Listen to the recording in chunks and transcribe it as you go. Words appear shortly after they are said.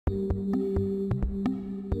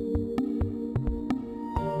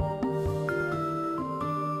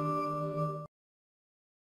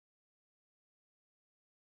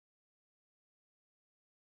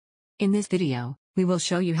In this video, we will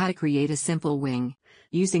show you how to create a simple wing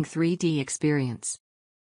using 3DEXPERIENCE.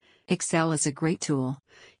 Excel is a great tool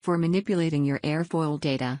for manipulating your airfoil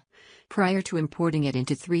data prior to importing it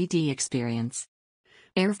into 3DEXPERIENCE.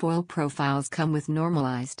 Airfoil profiles come with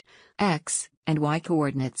normalized X and Y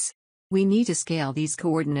coordinates. We need to scale these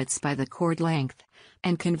coordinates by the chord length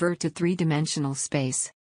and convert to three-dimensional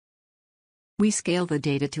space. We scale the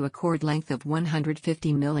data to a chord length of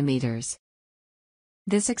 150 millimeters.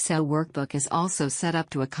 This Excel workbook is also set up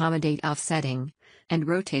to accommodate offsetting and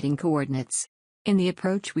rotating coordinates. In the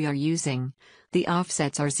approach we are using, the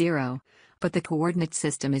offsets are 0, but the coordinate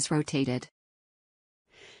system is rotated.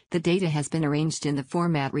 The data has been arranged in the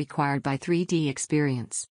format required by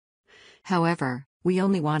 3DEXPERIENCE. However, we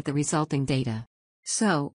only want the resulting data.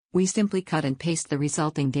 So, we simply cut and paste the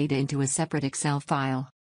resulting data into a separate Excel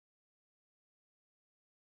file.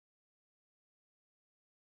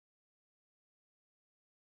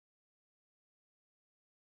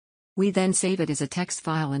 We then save it as a text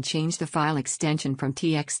file and change the file extension from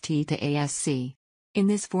txt to ASC. In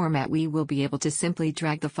this format we will be able to simply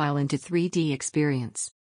drag the file into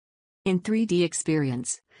 3DEXPERIENCE. In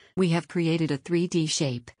 3DEXPERIENCE, we have created a 3D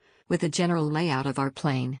shape with a general layout of our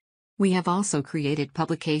plane. We have also created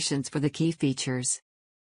publications for the key features.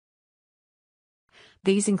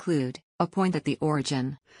 These include a point at the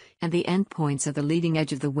origin and the end points of the leading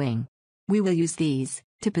edge of the wing. We will use these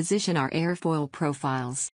to position our airfoil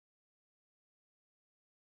profiles.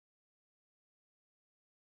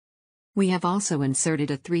 We have also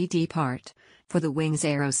inserted a 3D part for the wing's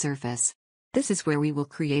aero surface. This is where we will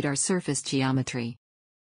create our surface geometry.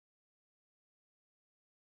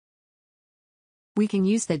 We can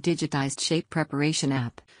use the digitized shape preparation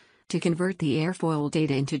app to convert the airfoil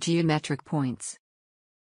data into geometric points.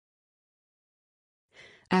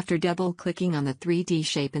 After double-clicking on the 3D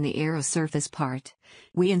shape in the aero surface part,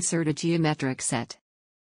 we insert a geometric set.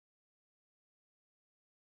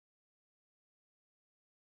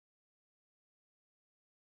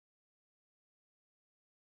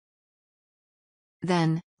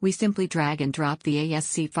 Then, we simply drag and drop the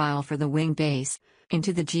ASC file for the wing base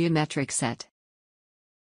into the geometric set.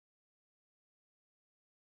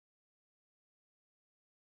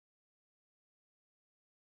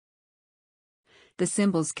 The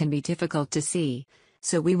symbols can be difficult to see,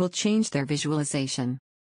 so we will change their visualization.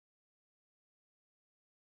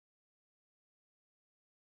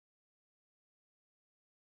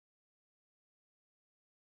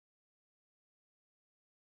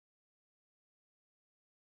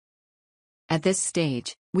 At this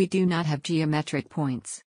stage, we do not have geometric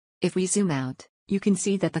points. If we zoom out, you can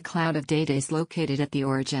see that the cloud of data is located at the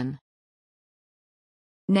origin.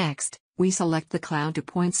 Next, we select the Cloud to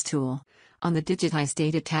Points tool on the Digitize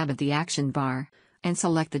Data tab of the action bar, and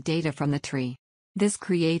select the data from the tree. This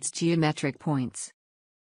creates geometric points.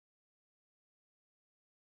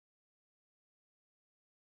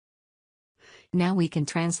 Now we can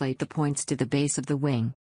translate the points to the base of the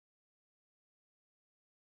wing.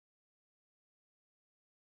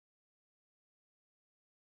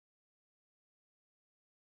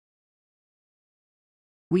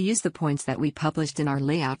 We use the points that we published in our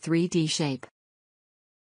layout 3D shape.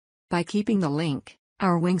 By keeping the link,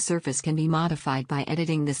 our wing surface can be modified by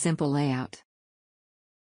editing the simple layout.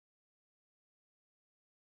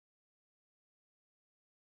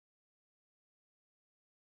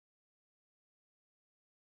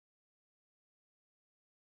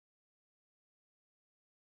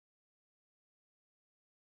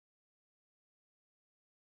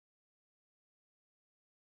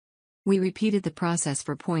 We repeated the process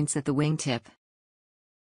for points at the wingtip.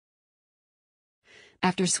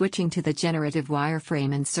 After switching to the Generative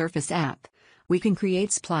Wireframe and Surface app, we can create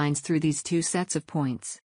splines through these two sets of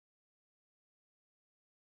points.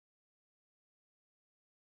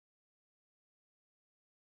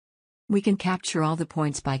 We can capture all the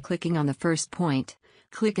points by clicking on the first point,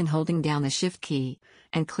 click and holding down the Shift key,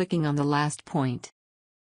 and clicking on the last point.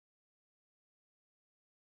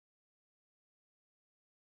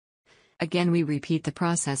 Again we repeat the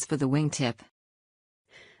process for the wingtip.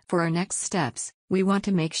 For our next steps, we want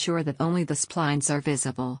to make sure that only the splines are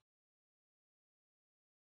visible.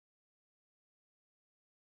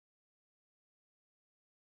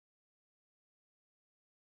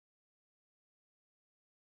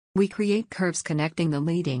 We create curves connecting the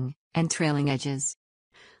leading and trailing edges.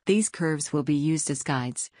 These curves will be used as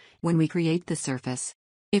guides when we create the surface.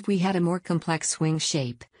 If we had a more complex wing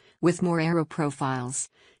shape, with more aero profiles,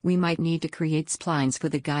 we might need to create splines for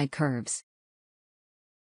the guide curves.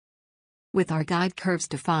 With our guide curves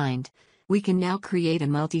defined, we can now create a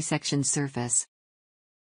multi-section surface.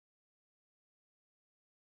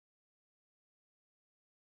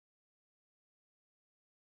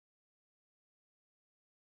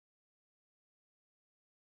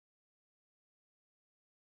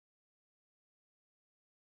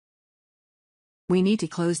 We need to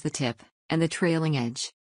close the tip and the trailing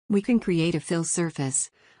edge. We can create a fill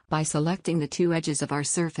surface by selecting the two edges of our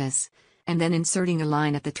surface and then inserting a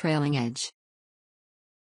line at the trailing edge.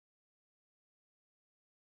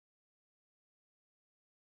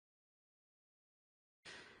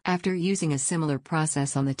 After using a similar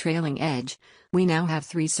process on the trailing edge, we now have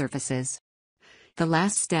 3 surfaces. The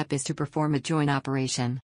last step is to perform a join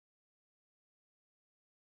operation.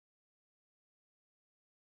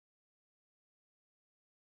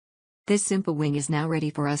 This simple wing is now ready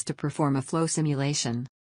for us to perform a flow simulation.